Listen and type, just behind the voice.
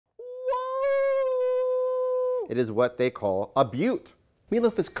it is what they call a beaut.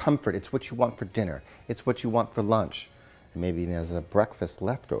 Meatloaf is comfort. It's what you want for dinner. It's what you want for lunch. And maybe as a breakfast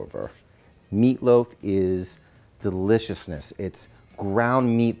leftover. Meatloaf is deliciousness. It's ground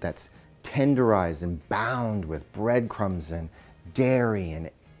meat that's tenderized and bound with breadcrumbs and dairy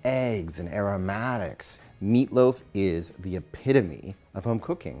and eggs and aromatics. Meatloaf is the epitome of home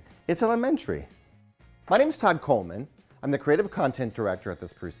cooking. It's elementary. My name is Todd Coleman. I'm the creative content director at the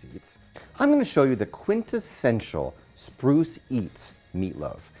Spruce Eats. I'm going to show you the quintessential Spruce Eats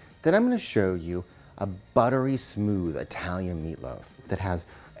meatloaf. Then I'm going to show you a buttery smooth Italian meatloaf that has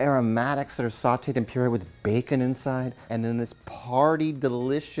aromatics that are sauteed and pureed with bacon inside, and then this party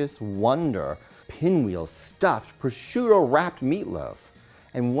delicious wonder, pinwheel stuffed prosciutto wrapped meatloaf.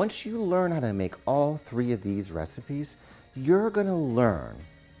 And once you learn how to make all three of these recipes, you're gonna learn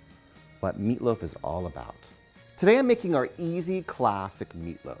what meatloaf is all about. Today I'm making our easy classic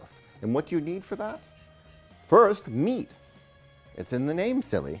meatloaf. And what do you need for that? First, meat. It's in the name,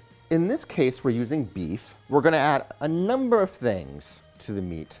 silly. In this case, we're using beef. We're gonna add a number of things to the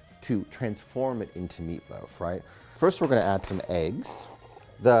meat to transform it into meatloaf, right? First, we're gonna add some eggs.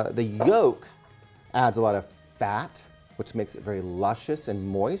 The yolk adds a lot of fat, which makes it very luscious and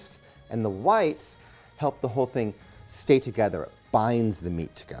moist, and the whites help the whole thing stay together. It binds the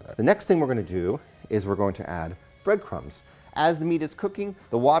meat together. The next thing we're gonna do is we're going to add breadcrumbs. As the meat is cooking,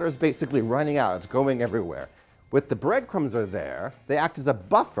 the water is basically running out. It's going everywhere. With the breadcrumbs are there, they act as a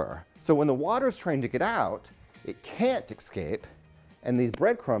buffer. So when the water is trying to get out, it can't escape, and these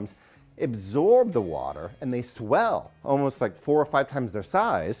breadcrumbs absorb the water and they swell almost like 4 or 5 times their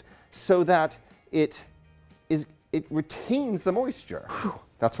size so that it retains the moisture. Whew.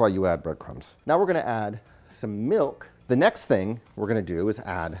 That's why you add breadcrumbs. Now we're gonna add some milk. The next thing we're gonna do is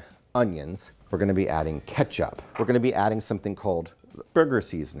add onions. We're gonna be adding ketchup. We're gonna be adding something called burger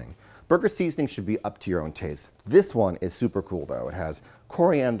seasoning. Burger seasoning should be up to your own taste. This one is super cool though. It has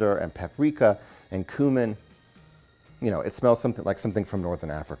coriander and paprika and cumin. You know, it smells like something from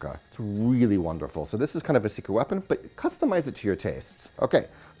Northern Africa. It's really wonderful. So this is kind of a secret weapon, but customize it to your tastes. Okay,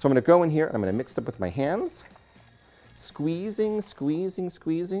 so I'm gonna go in here and I'm gonna mix it up with my hands. Squeezing, squeezing,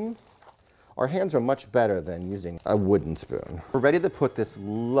 squeezing. Our hands are much better than using a wooden spoon. We're ready to put this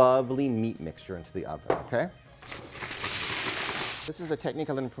lovely meat mixture into the oven, okay? This is a technique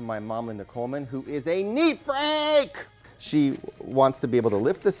I learned from my mom, Linda Coleman, who is a neat freak! She wants to be able to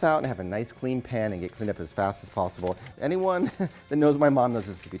lift this out and have a nice clean pan and get cleaned up as fast as possible. Anyone that knows my mom knows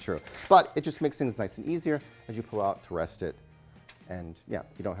this to be true. But it just makes things nice and easier as you pull out to rest it. And yeah,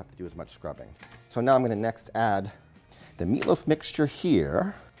 you don't have to do as much scrubbing. So now I'm gonna next add the meatloaf mixture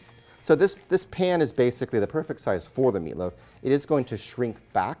here. So this pan is basically the perfect size for the meatloaf. It is going to shrink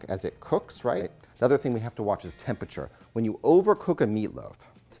back as it cooks, right? The other thing we have to watch is temperature. When you overcook a meatloaf,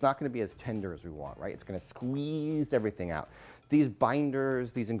 it's not going to be as tender as we want, right? It's going to squeeze everything out. These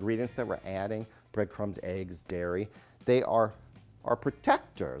binders, these ingredients that we're adding, breadcrumbs, eggs, dairy, they are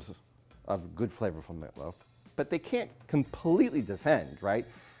protectors of good flavorful meatloaf, but they can't completely defend, right?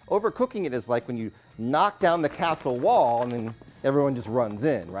 Overcooking it is like when you knock down the castle wall and then everyone just runs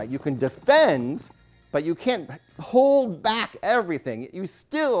in, right? You can defend, but you can't hold back everything.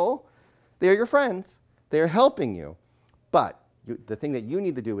 They're your friends. They're helping you. But the thing that you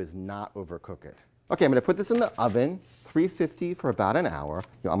need to do is not overcook it. Okay, I'm gonna put this in the oven, 350 for about an hour.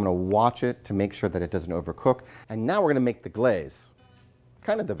 I'm gonna watch it to make sure that it doesn't overcook. And now we're gonna make the glaze.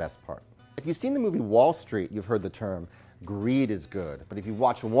 Kind of the best part. If you've seen the movie Wall Street, you've heard the term, greed is good. But if you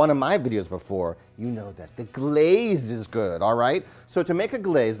watched one of my videos before, you know that the glaze is good, all right? So to make a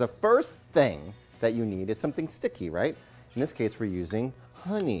glaze, the first thing that you need is something sticky, right? In this case, we're using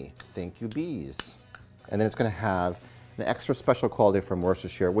honey. Thank you, bees. And then it's gonna have an extra special quality from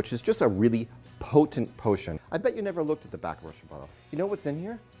Worcestershire, which is just a really potent potion. I bet you never looked at the back of a Worcestershire bottle. You know what's in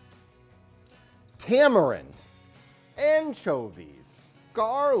here? Tamarind, anchovies,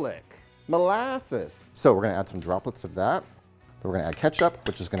 garlic, molasses. So we're gonna add some droplets of that. Then we're gonna add ketchup,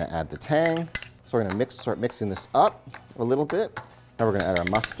 which is gonna add the tang. So we're gonna start mixing this up a little bit. Now we're gonna add our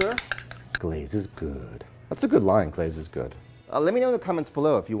mustard. Glaze is good. That's a good line, glaze is good. Let me know in the comments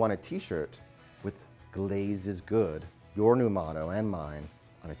below if you want a t-shirt with glaze is good, your new motto and mine,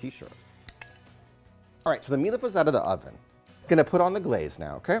 on a t-shirt. All right, so the meatloaf is out of the oven. Gonna put on the glaze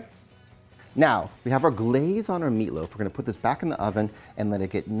now, okay? Now, we have our glaze on our meatloaf. We're gonna put this back in the oven and let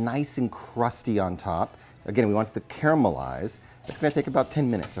it get nice and crusty on top. Again, we want it to caramelize. It's gonna take about 10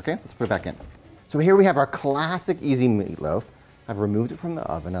 minutes, okay? Let's put it back in. So here we have our classic easy meatloaf. I've removed it from the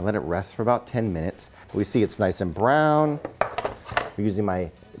oven. I let it rest for about 10 minutes. We see it's nice and brown. We're using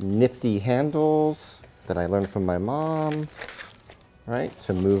my nifty handles that I learned from my mom, right,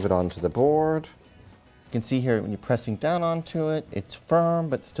 to move it onto the board. You can see here when you're pressing down onto it, it's firm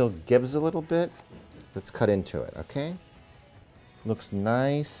but still gives a little bit. Let's cut into it, okay? Looks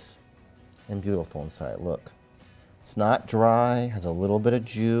nice and beautiful inside, look. It's not dry, has a little bit of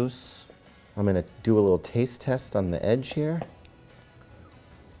juice. I'm gonna do a little taste test on the edge here.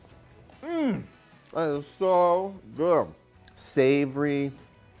 That is so good. Savory,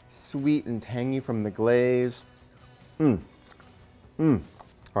 sweet and tangy from the glaze. All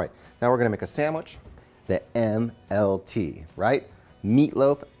right, now we're gonna make a sandwich. The MLT, right?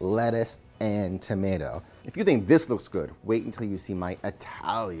 Meatloaf, lettuce, and tomato. If you think this looks good, wait until you see my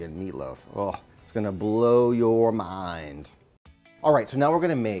Italian meatloaf. Oh, it's gonna blow your mind. All right, so now we're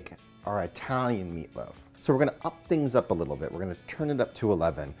gonna make our Italian meatloaf. So we're gonna up things up a little bit. We're gonna turn it up to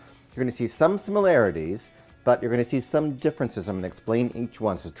 11. You're gonna see some similarities, but you're gonna see some differences. I'm gonna explain each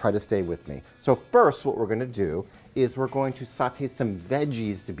one, so try to stay with me. So first, what we're gonna do is we're going to saute some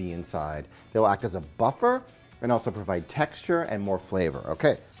veggies to be inside. They'll act as a buffer and also provide texture and more flavor,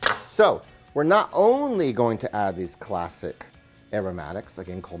 okay? So we're not only going to add these classic aromatics,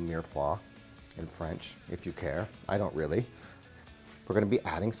 again called mirepoix in French, if you care. I don't really. We're gonna be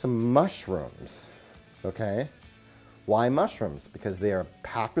adding some mushrooms, okay? Why mushrooms? Because they are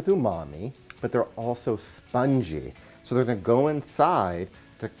packed with umami, but they're also spongy. So they're gonna go inside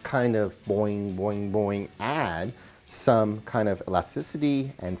to kind of boing, boing, boing, add some kind of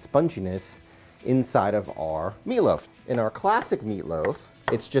elasticity and sponginess inside of our meatloaf. In our classic meatloaf,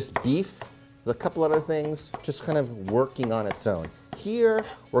 it's just beef with a couple other things, just kind of working on its own. Here,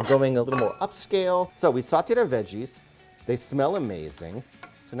 we're going a little more upscale. So we sauteed our veggies. They smell amazing.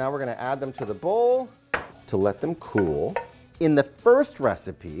 So now we're gonna add them to the bowl to let them cool. In the first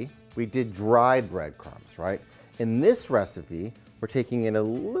recipe, we did dried breadcrumbs, right? In this recipe, we're taking it a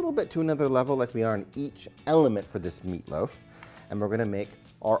little bit to another level like we are in each element for this meatloaf. And we're gonna make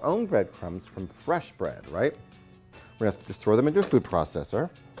our own breadcrumbs from fresh bread, right? We're gonna just throw them into a food processor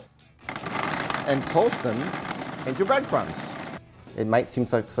and pulse them into breadcrumbs. It might seem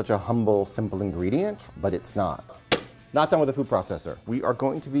like such a humble, simple ingredient, but it's not. Not done with a food processor. We are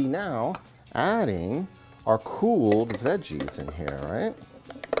going to be now adding our cooled veggies in here, right?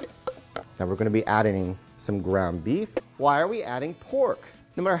 Now we're gonna be adding some ground beef. Why are we adding pork?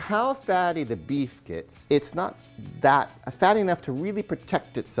 No matter how fatty the beef gets, it's not that fatty enough to really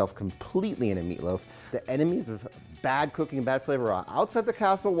protect itself completely in a meatloaf. The enemies of bad cooking and bad flavor are outside the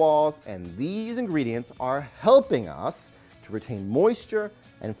castle walls, and these ingredients are helping us to retain moisture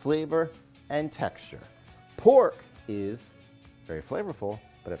and flavor and texture. Pork is very flavorful,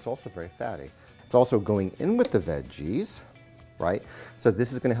 but it's also very fatty. It's also going in with the veggies, right? So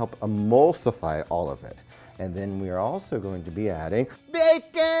this is going to help emulsify all of it. And then we are also going to be adding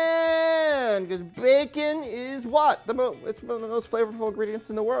bacon, because bacon is what? It's one of the most flavorful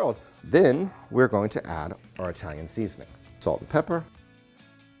ingredients in the world. Then we're going to add our Italian seasoning. Salt and pepper.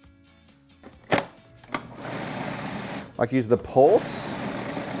 I like to use the pulse.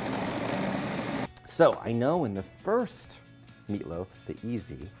 So I know in the first meatloaf, the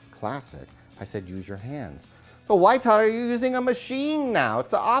easy, classic, I said use your hands. But why, Todd, are you using a machine now? It's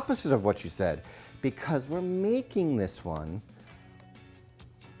the opposite of what you said. Because we're making this one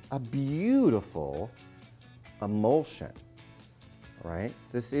a beautiful emulsion, right?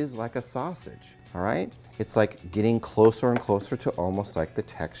 This is like a sausage, all right? It's like getting closer and closer to almost like the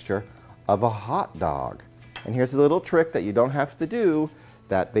texture of a hot dog. And here's a little trick that you don't have to do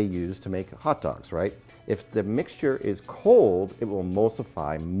that they use to make hot dogs, right? If the mixture is cold, it will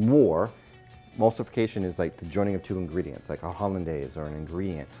emulsify more. Emulsification is like the joining of two ingredients, like a hollandaise or an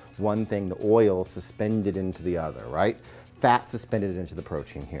ingredient. One thing, the oil suspended into the other, right? Fat suspended into the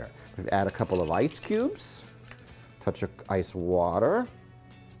protein here. We add a couple of ice cubes, touch of ice water.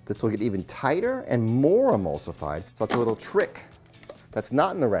 This will get even tighter and more emulsified. So it's a little trick that's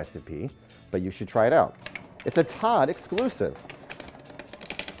not in the recipe, but you should try it out. It's a Todd exclusive.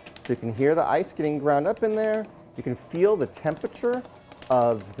 So you can hear the ice getting ground up in there. You can feel the temperature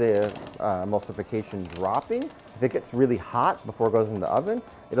of the emulsification dropping. If it gets really hot before it goes in the oven,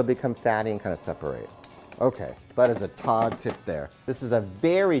 it'll become fatty and kind of separate. Okay, that is a Todd tip there. This is a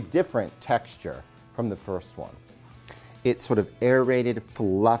very different texture from the first one. It's sort of aerated,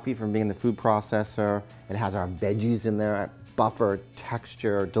 fluffy from being in the food processor. It has our veggies in there, buffer,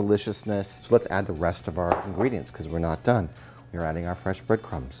 texture, deliciousness. So let's add the rest of our ingredients because we're not done. We're adding our fresh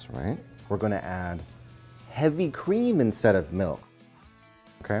breadcrumbs, right? We're gonna add heavy cream instead of milk.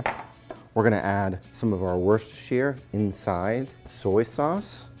 Okay, we're gonna add some of our Worcestershire inside soy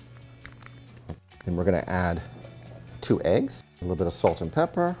sauce. And we're gonna add 2 eggs, a little bit of salt and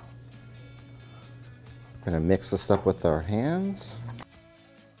pepper. We're gonna mix this up with our hands.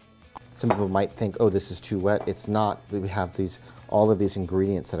 Some people might think, oh, this is too wet. It's not. We have all of these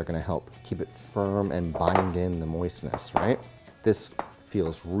ingredients that are going to help keep it firm and bind in the moistness, right? This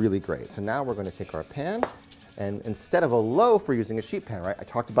feels really great. So now we're going to take our pan, and instead of a loaf, we're using a sheet pan, right? I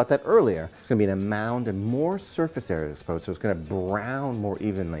talked about that earlier. It's going to be an amount and more surface area exposed, so it's going to brown more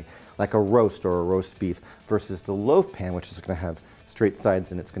evenly, like a roast or a roast beef, versus the loaf pan, which is going to have straight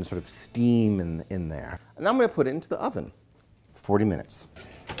sides, and it's going to sort of steam in there. And I'm going to put it into the oven, 40 minutes.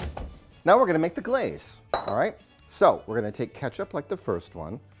 Now we're going to make the glaze, all right? So we're going to take ketchup like the first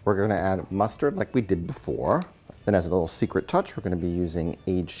one. We're going to add mustard like we did before. Then as a little secret touch, we're going to be using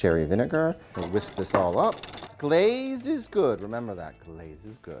aged sherry vinegar. We'll whisk this all up. Glaze is good. Remember that. Glaze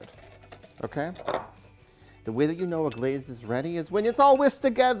is good. Okay? The way that you know a glaze is ready is when it's all whisked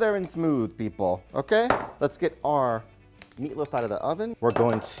together and smooth, people. Okay? Let's get our meatloaf out of the oven. We're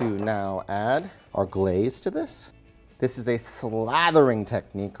going to now add our glaze to this. This is a slathering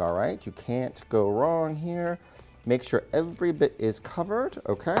technique, all right? You can't go wrong here. Make sure every bit is covered,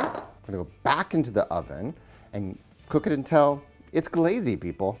 okay? We're gonna go back into the oven and cook it until it's glazy,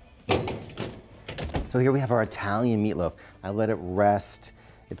 people. So here we have our Italian meatloaf. I let it rest.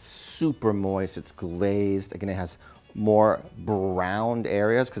 It's super moist, it's glazed. Again, it has more browned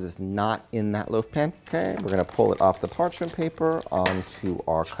areas because it's not in that loaf pan. Okay, we're gonna pull it off the parchment paper onto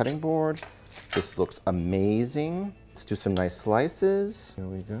our cutting board. This looks amazing. Let's do some nice slices. Here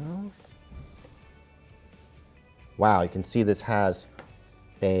we go. Wow, you can see this has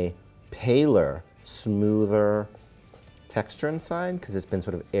a paler, smoother texture inside because it's been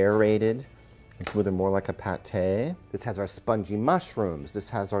sort of aerated and smoother, more like a pate. This has our spongy mushrooms. This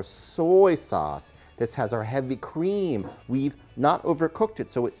has our soy sauce. This has our heavy cream. We've not overcooked it,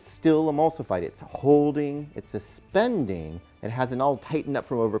 so it's still emulsified. It's holding, it's suspending. It hasn't all tightened up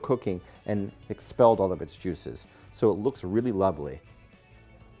from overcooking and expelled all of its juices. So it looks really lovely.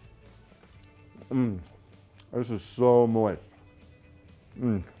 This is so moist.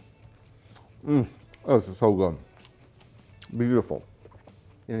 Oh, this is so good. Beautiful.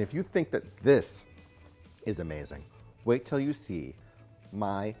 And if you think that this is amazing, wait till you see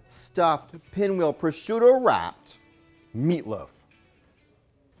my stuffed pinwheel prosciutto wrapped meatloaf.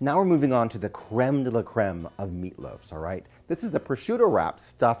 Now we're moving on to the creme de la creme of meatloafs, all right? This is the prosciutto wrapped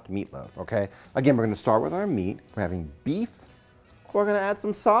stuffed meatloaf, okay? Again, we're gonna start with our meat. We're having beef. We're gonna add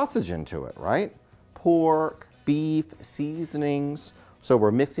some sausage into it, right? Pork, beef, seasonings. So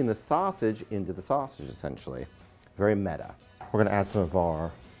we're mixing the sausage into the sausage, essentially. Very meta. We're gonna add some of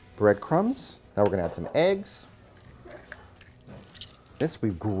our breadcrumbs. Now we're gonna add some eggs.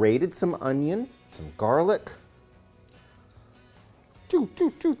 We've grated some onion, some garlic.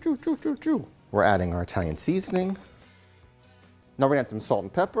 We're adding our Italian seasoning. Now we're gonna add some salt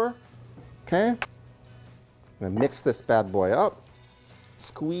and pepper. Okay. I'm gonna mix this bad boy up.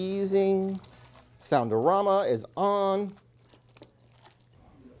 Squeezing. Soundorama is on.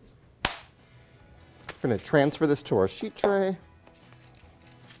 We're gonna transfer this to our sheet tray.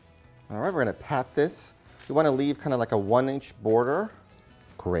 All right, we're gonna pat this. You wanna leave kind of like a 1-inch border.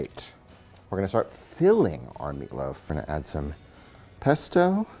 Great. We're gonna start filling our meatloaf. We're gonna add some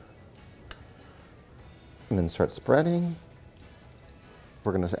pesto. And then start spreading.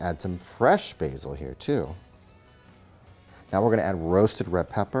 We're gonna add some fresh basil here too. Now we're gonna add roasted red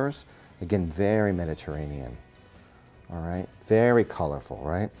peppers. Again, very Mediterranean. All right, very colorful,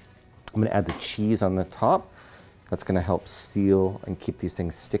 right? I'm gonna add the cheese on the top. That's gonna help seal and keep these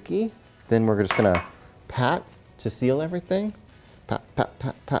things sticky. Then we're just gonna pat to seal everything. Pat, pat,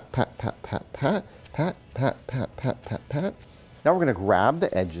 pat, pat, pat, pat, pat, pat, pat, pat, pat, pat, pat, pat. Now we're gonna grab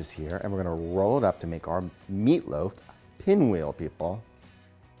the edges here and we're gonna roll it up to make our meatloaf pinwheel, people.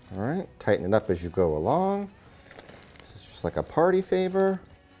 All right, tighten it up as you go along. This is just like a party favor.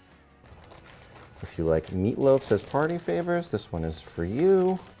 If you like meatloafs as party favors, this one is for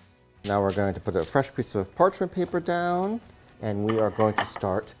you. Now we're going to put a fresh piece of parchment paper down, and we are going to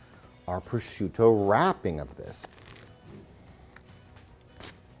start our prosciutto wrapping of this.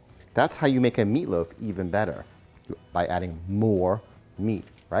 That's how you make a meatloaf even better, by adding more meat,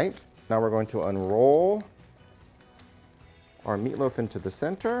 right? Now we're going to unroll our meatloaf into the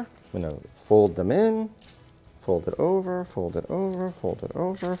center. I'm gonna fold them in, fold it over, fold it over, fold it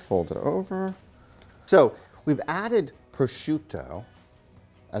over, fold it over. So we've added prosciutto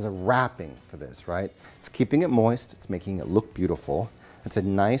as a wrapping for this, right? It's keeping it moist, it's making it look beautiful. It's a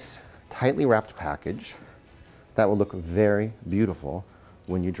nice, tightly wrapped package that will look very beautiful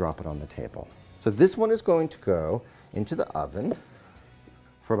when you drop it on the table. So this one is going to go into the oven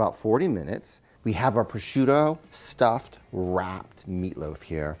for about 40 minutes. We have our prosciutto stuffed wrapped meatloaf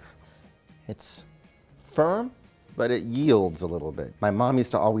here. It's firm, but it yields a little bit. My mom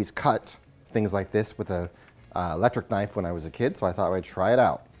used to always cut things like this with a electric knife when I was a kid, so I thought I'd try it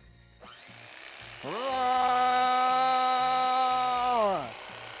out.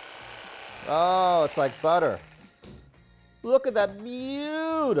 Oh, it's like butter. Look at that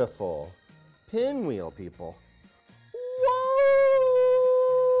beautiful pinwheel, people.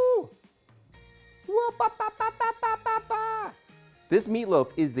 Woo! Woo-ba-ba-ba-ba-ba-ba-ba. This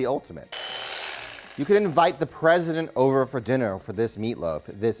meatloaf is the ultimate. You can invite the president over for dinner for this meatloaf.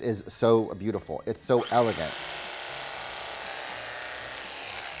 This is so beautiful. It's so elegant.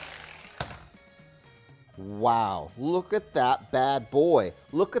 Wow, look at that bad boy.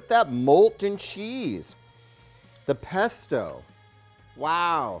 Look at that molten cheese. The pesto.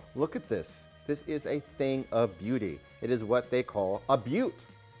 Wow, look at this. This is a thing of beauty. It is what they call a beaut.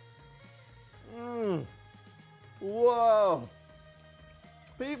 Whoa.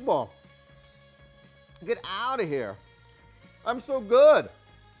 People, get out of here. I'm so good.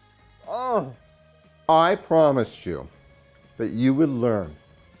 Oh. I promised you that you would learn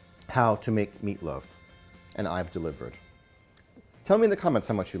how to make meatloaf, and I've delivered. Tell me in the comments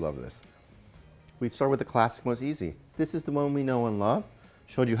how much you love this. We started with the classic, most easy. This is the one we know and love.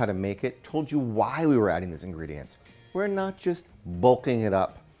 Showed you how to make it, told you why we were adding these ingredients. We're not just bulking it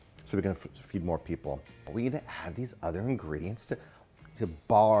up so we can feed more people. We need to add these other ingredients to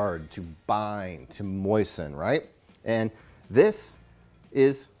bard, to bind, to moisten, right? And this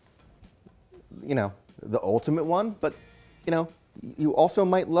is, you know, the ultimate one, but, you know, you also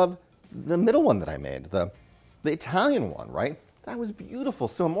might love the middle one that I made, the Italian one, right? That was beautiful,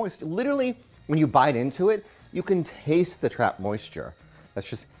 so moist. Literally, when you bite into it, you can taste the trapped moisture that's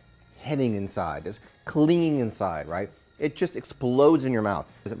just hitting inside, just clinging inside, right? It just explodes in your mouth.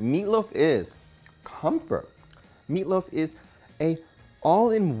 Meatloaf is comfort. Meatloaf is a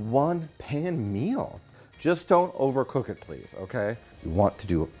all-in-one pan meal. Just don't overcook it, please, okay? You want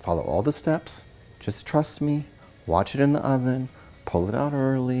to follow all the steps. Just trust me, watch it in the oven, pull it out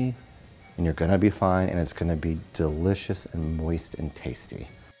early, and you're gonna be fine, and it's gonna be delicious and moist and tasty.